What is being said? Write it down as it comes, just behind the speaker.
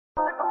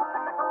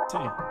T.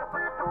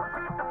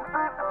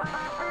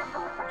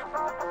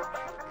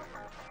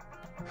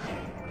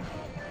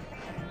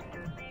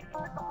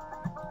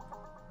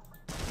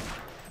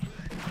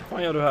 Vad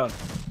fan gör du här?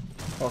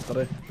 Hatar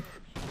dig.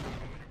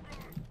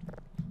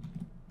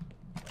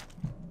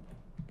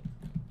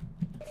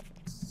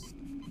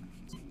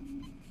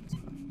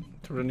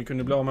 Trodde ni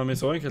kunde bli av med mig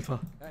så enkelt, va?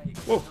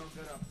 Wow.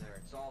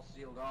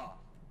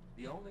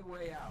 The only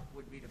way out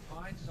would be to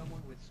find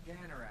someone with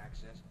scanner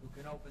access who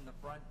can open the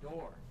front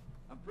door.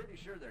 I'm pretty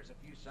sure there's a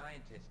few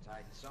scientists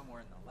hiding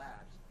somewhere in the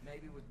labs.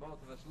 Maybe with both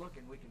of us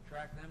looking, we can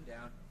track them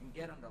down and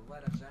get them to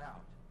let us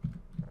out.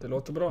 Det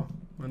låter bra,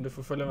 men du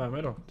får följa med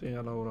mig då, din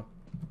jävla hora.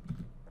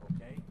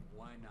 Okay,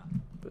 why not?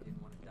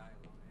 Didn't want to die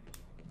alone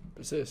anyway.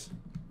 Precis.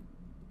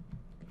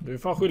 Du är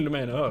fan skyldig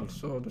mig en öl,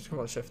 så du ska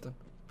hålla käften.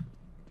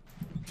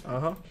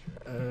 Aha.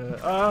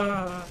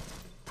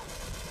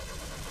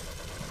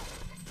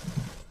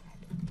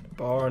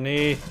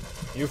 Barney,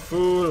 you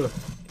fool!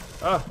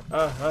 Aha.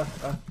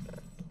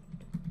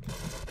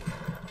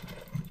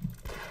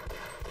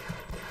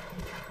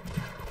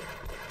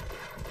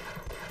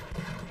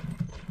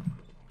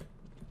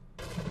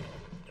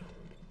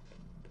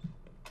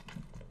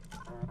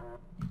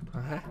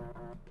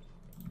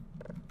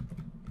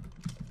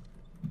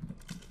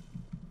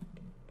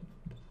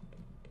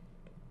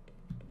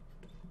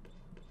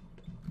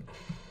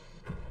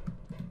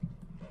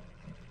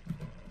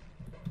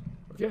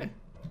 Okej.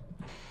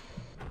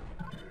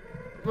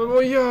 Men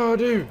vad gör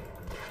du?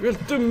 Du är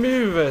helt dum i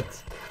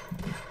huvudet.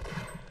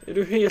 Är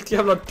du helt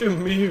jävla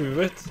dum i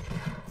huvudet?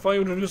 Vad fan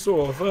gjorde du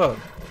så för?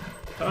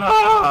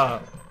 Ah!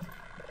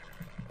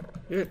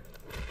 Är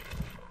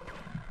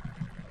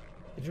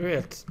du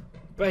helt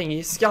bäng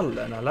i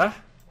skallen, eller?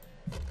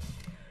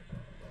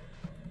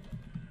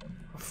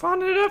 Vad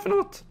fan är det där för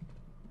något?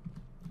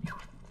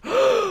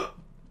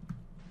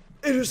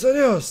 Är du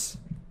seriös?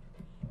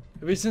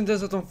 Jag visste inte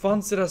ens att de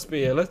fanns i det här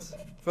spelet.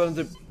 Förrän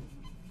typ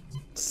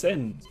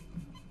sen.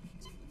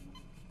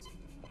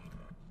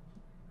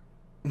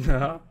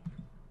 Ja.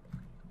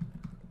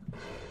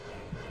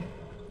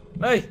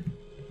 Nej.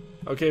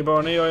 Okej,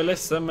 Barney, jag är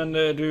ledsen, men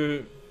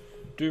du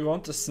var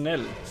inte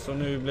snäll, så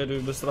nu blev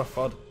du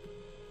bestraffad.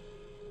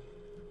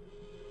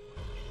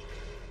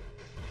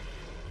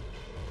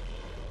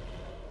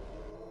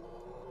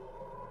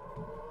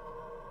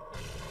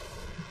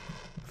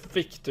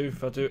 Fick du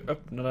för att du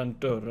öppnade den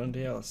dörren,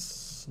 det är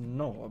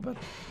snabel.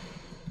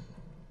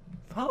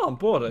 Fan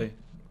på dig.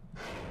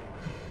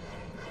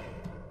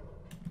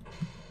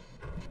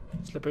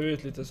 Släpper vi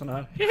ut lite sån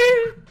här.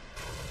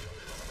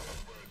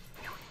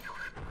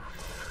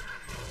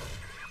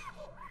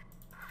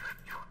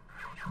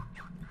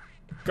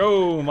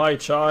 Go, my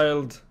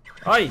child.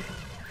 Aj.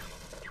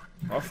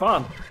 Vad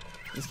fan.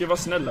 Ni ska vara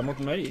snälla mot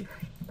mig.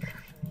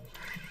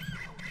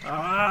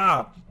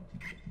 Ah.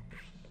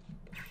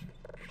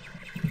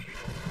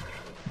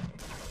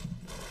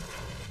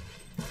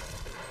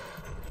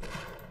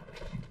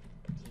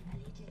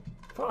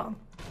 Fan.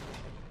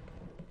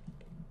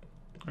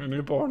 Nu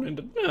är Barney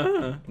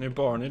död. Nu är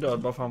Barney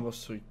död. Bara fan var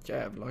så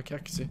jävla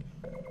kaxig.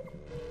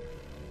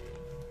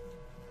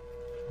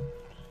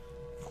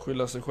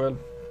 Skylla sig själv.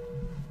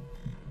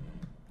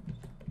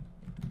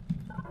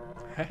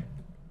 Hä?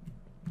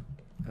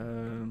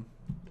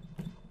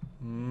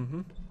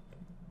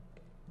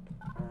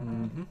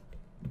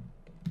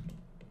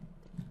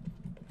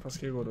 Vad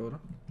ska jag gå då?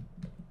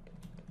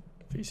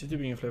 Finns ju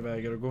typ inga fler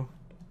vägar att gå.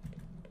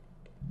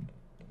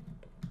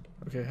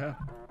 Okej, här.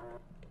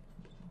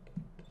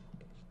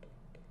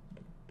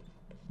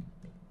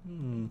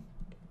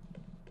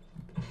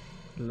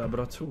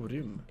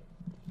 Laboratorium.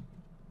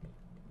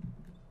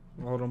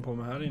 Vad har de på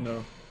med här inne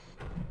då?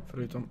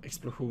 Förutom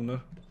explosioner.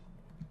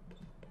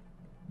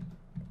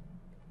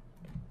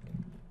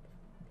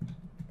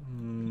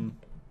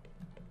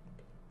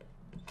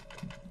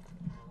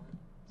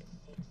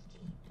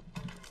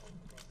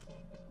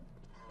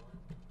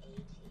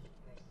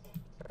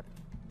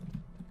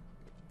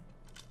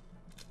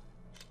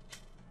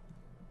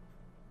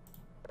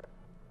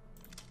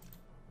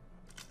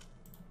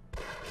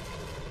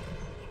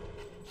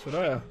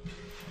 Sådär ja.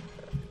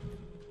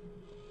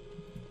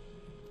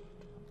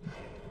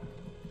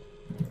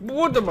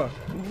 Budaba!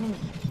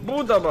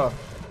 Budaba!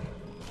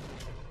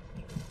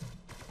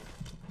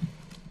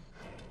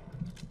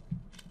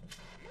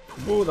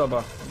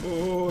 Budaba!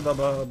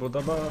 Budaba!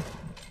 Budaba!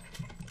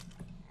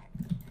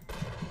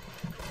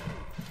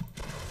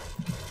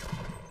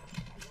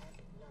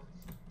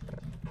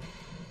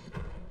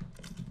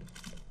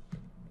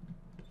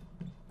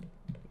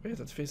 Jag vet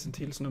att det finns en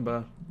till snubbe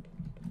här.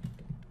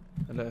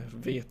 Eller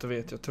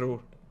vet, jag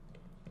tror.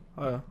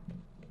 Ja.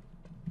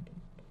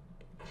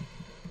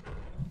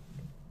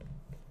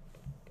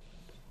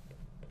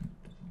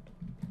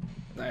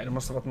 Nej, det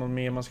måste ha varit någon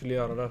mer man skulle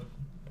göra där.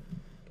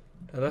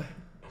 Eller?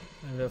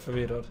 Nu är jag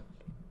förvirrad.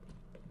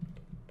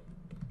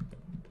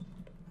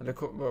 Eller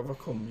var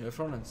kom jag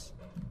ifrån ens?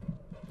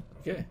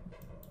 Okej.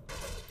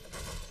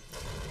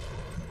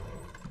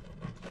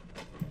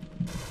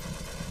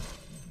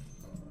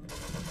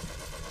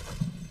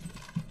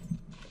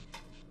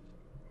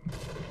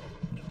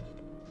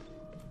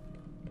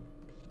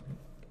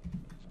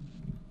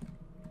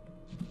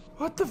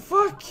 What the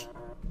fuck?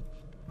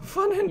 Vad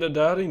fan hände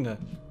där inne?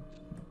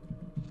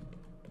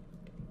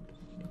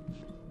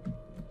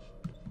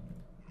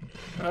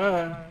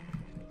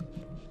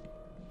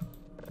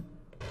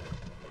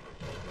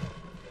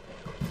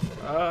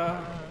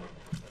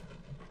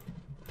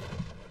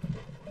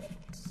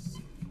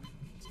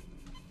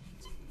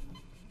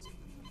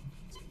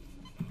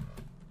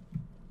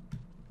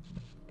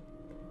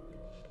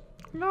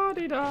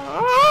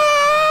 La-di-da.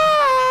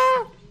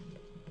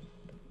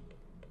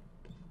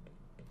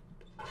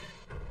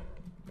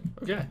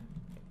 Okej.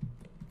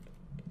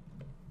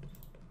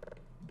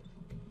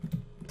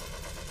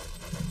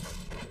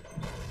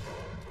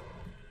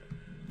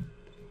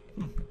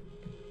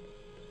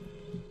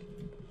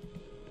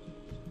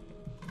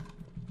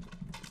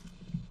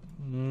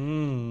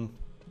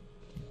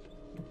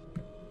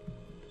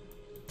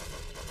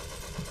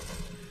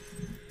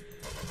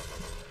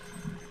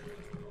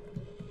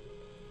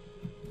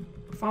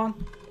 Fan.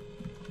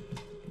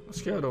 Vad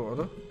ska jag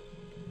då?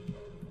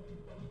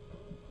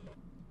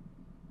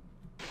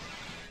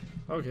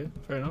 Okej,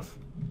 fair enough.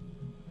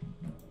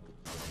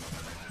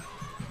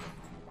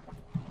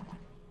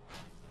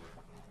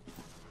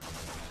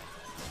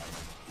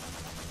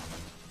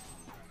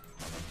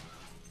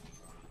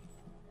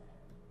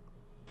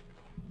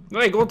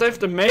 Nej, gå inte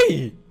efter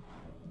mig!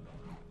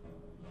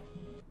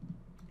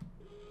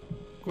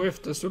 Gå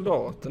efter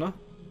soldaterna.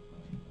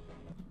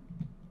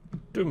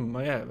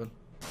 Dumma jävel.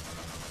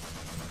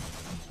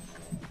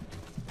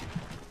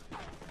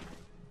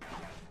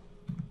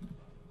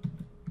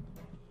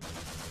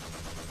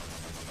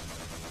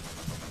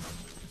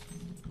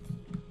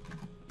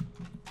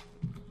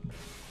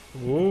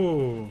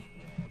 Oh,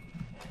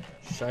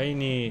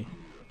 shiny.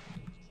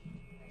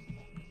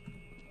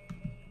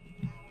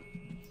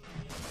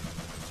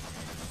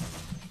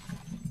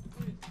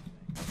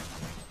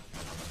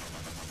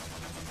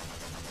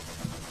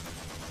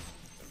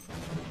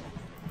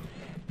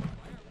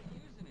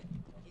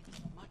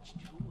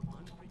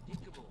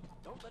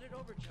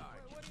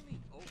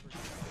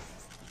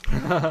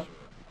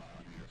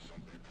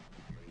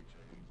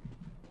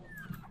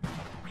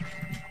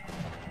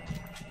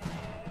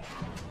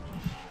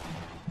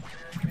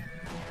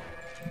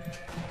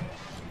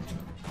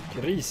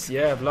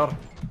 Grisjävlar.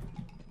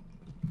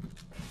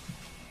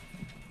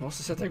 Jag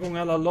måste sätta igång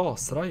alla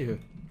lasrar ju.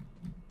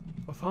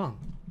 Vad fan?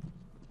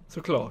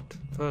 Såklart.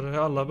 För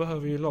alla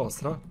behöver ju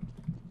lasra.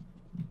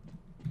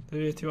 Det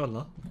vet ju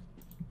alla.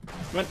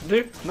 Men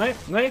du, nej.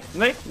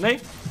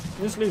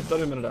 Nu slutar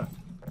du med det där.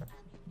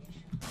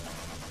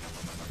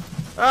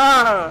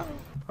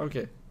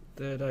 Okej.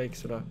 Det där gick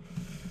sådär.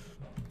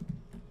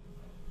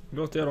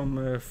 Låt jag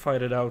dem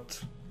fight it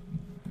out.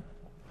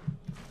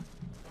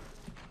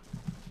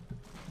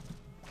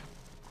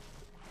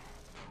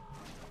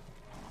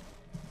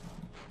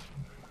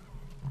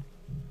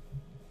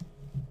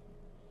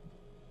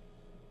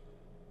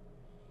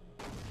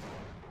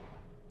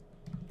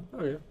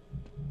 Okej.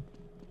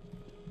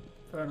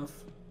 Fair enough.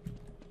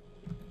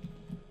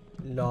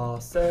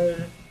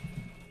 Laser.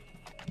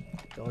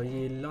 Jag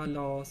gillar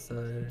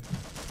laser.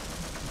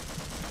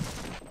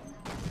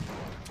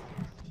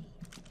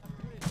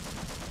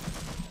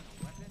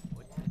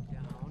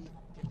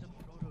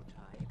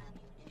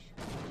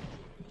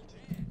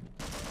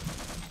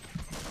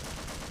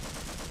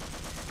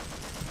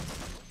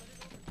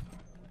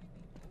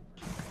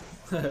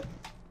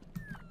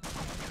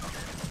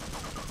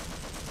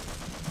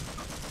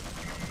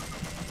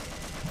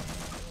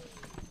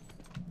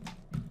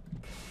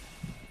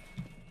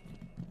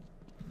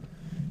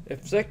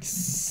 F6.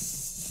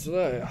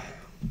 Sådär ja.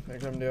 Jag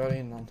glömde göra det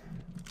innan.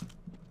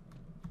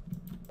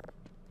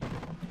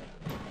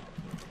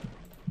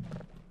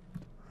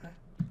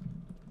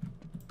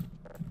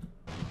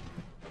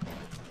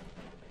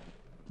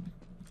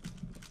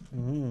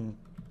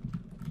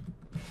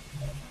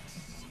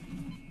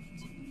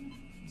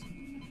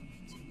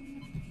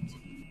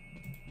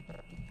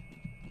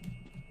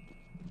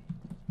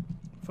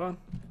 Fan.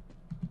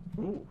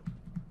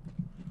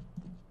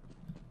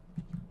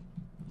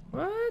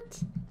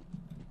 What?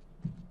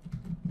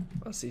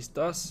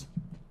 Assistas.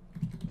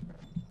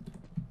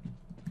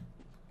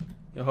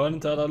 Jag har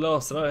inte alla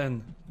lasrar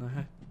än.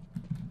 Nej.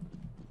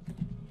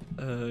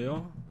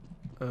 Ja.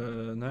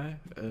 Nej.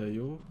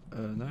 Jo.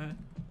 Nej.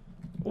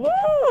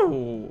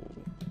 Wow!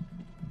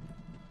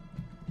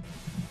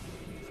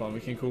 Fan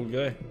vilken cool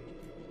grej.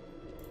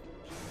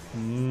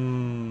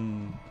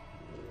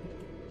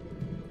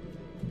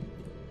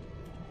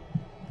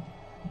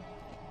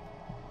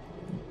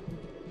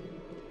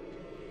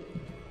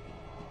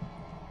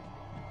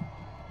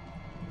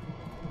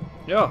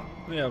 Ja,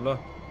 nu jävlar.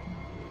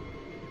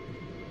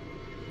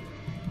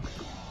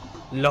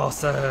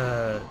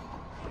 Laser!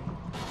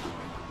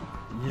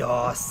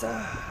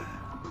 Laser!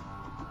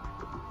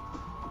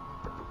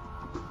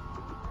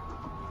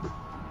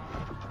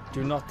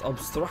 Do not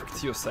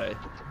obstruct, you say.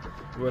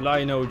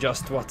 Well, I know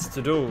just what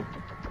to do.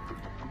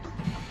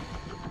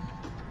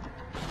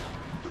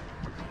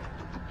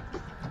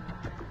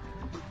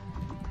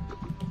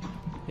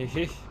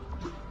 Hehe.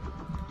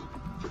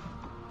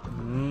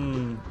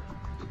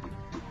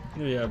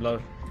 Nu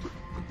jävlar.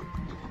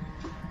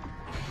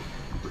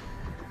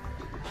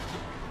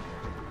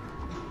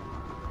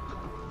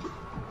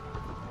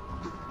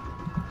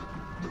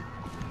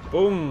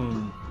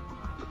 Boom!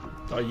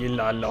 Jag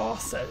gillar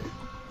laser.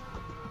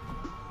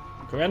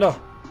 Kom igen då.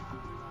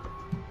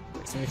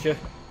 Tack så mycket.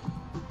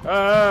 Det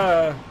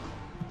är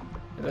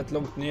rätt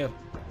långt ner.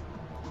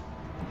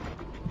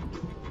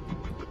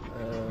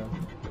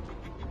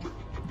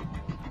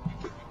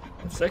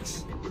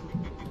 F6.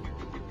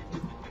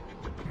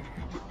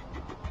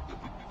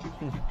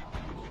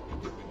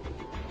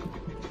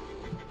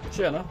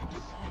 Tjena.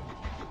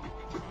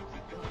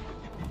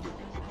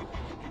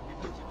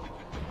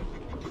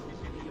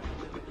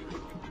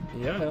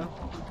 Ja.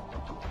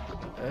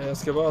 Jag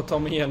ska bara ta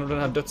mig igenom den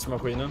här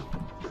dödsmaskinen.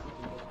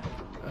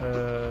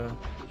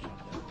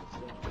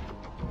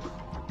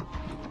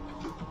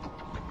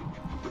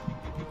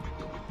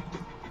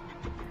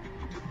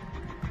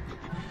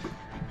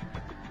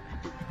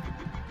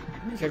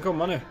 Ni kan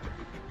komma nu.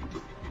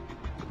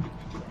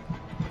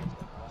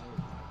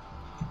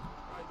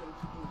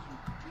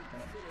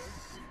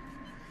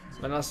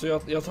 Men alltså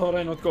jag tar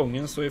en åt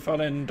gången, så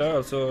ifall en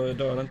dör så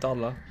dör inte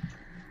alla.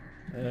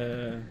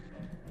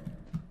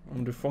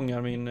 Om du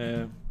fångar min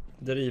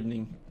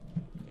drivning.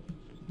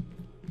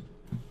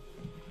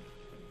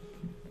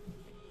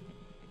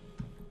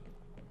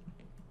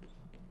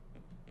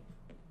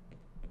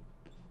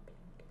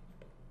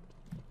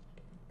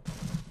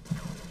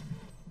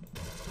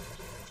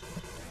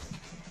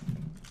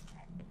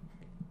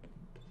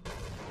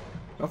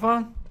 Vad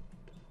fan?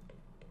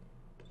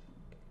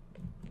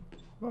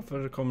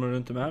 Varför kommer du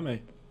inte med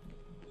mig?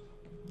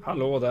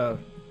 Hallå där.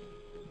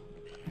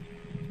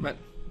 Men...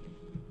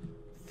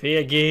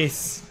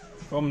 Fegis!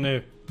 Kom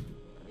nu.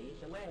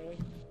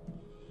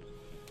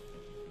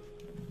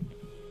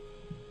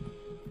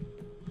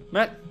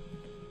 Men...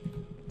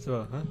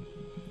 Så,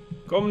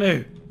 kom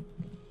nu!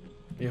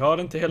 Vi har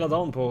inte hela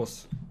dagen på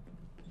oss.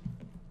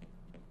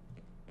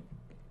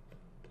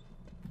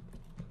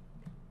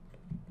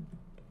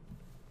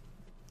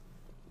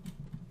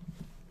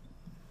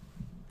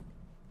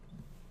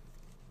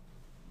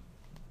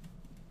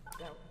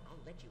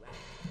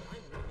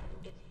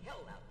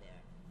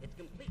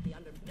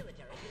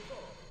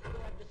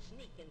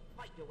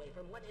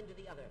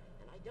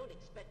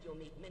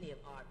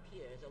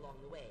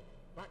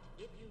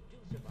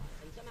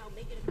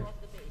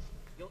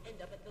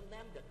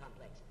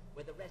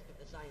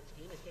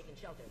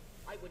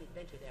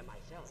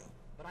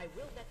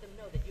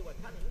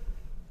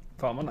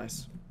 Fan vad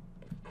nice.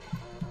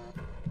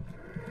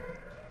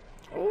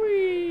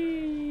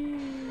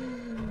 Oj!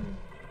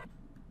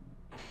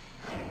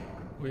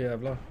 Oj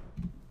jävlar.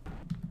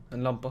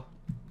 En lampa.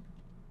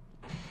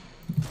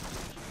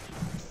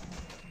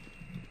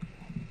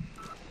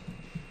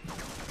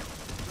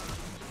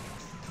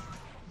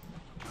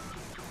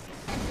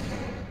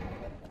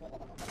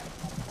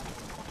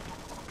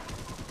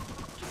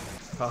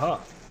 Haha.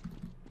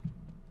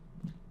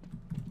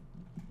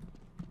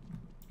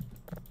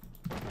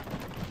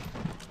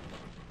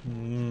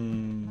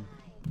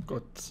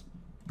 Gott.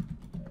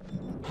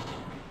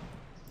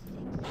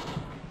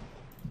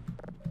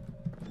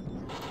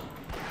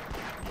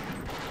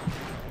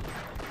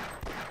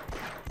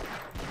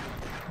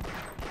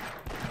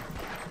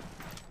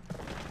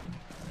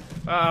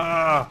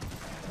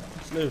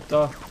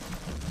 Sluta.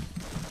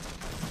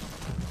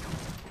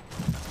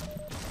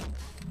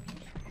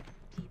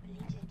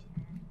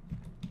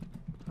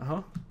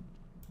 Aha.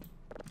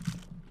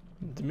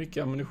 Inte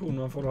mycket ammunition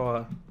man får ha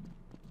här.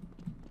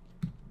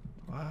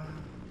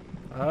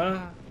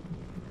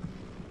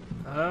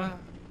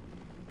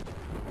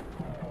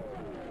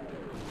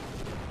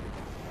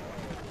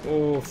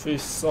 Åh, fy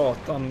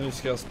satan, nu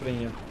ska jag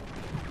springa.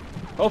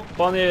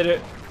 Hoppa ner.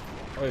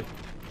 Oj.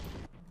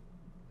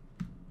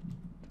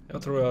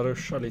 Jag tror jag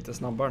ruschar lite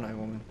snabbare den här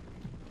gången.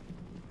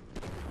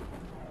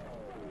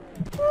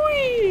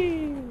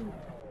 Oj!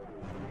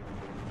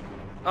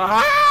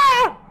 Aha!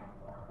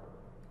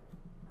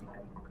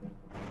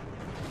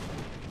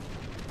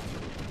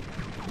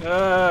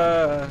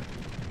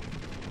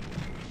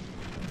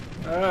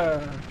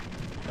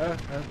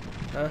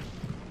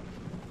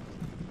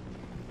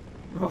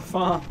 Vad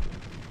fan?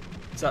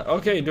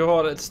 Okej, du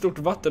har ett stort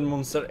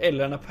vattenmonster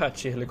eller en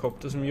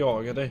Apache-helikopter som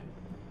jagar dig.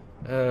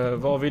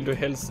 Vad vill du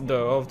helst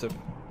dö av typ?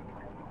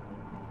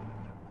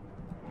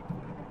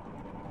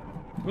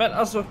 Men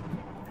alltså...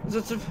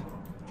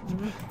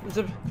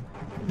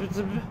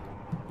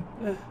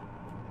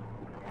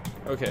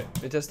 Okej,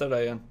 vi testar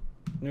det igen.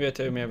 Nu vet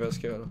jag ju mer vad jag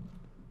ska göra.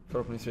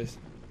 Förhoppningsvis.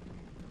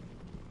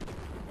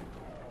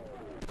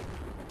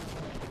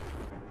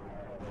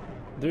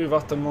 Du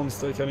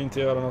vattenmonster kan inte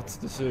göra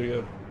något, du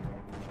suger.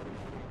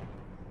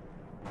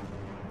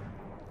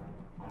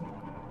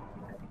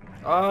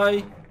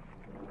 Aj!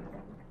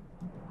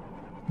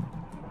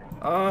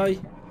 Aj!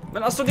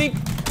 Men alltså det...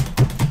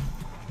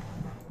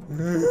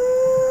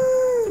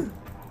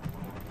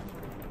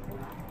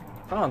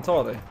 Fan,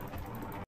 ta dig.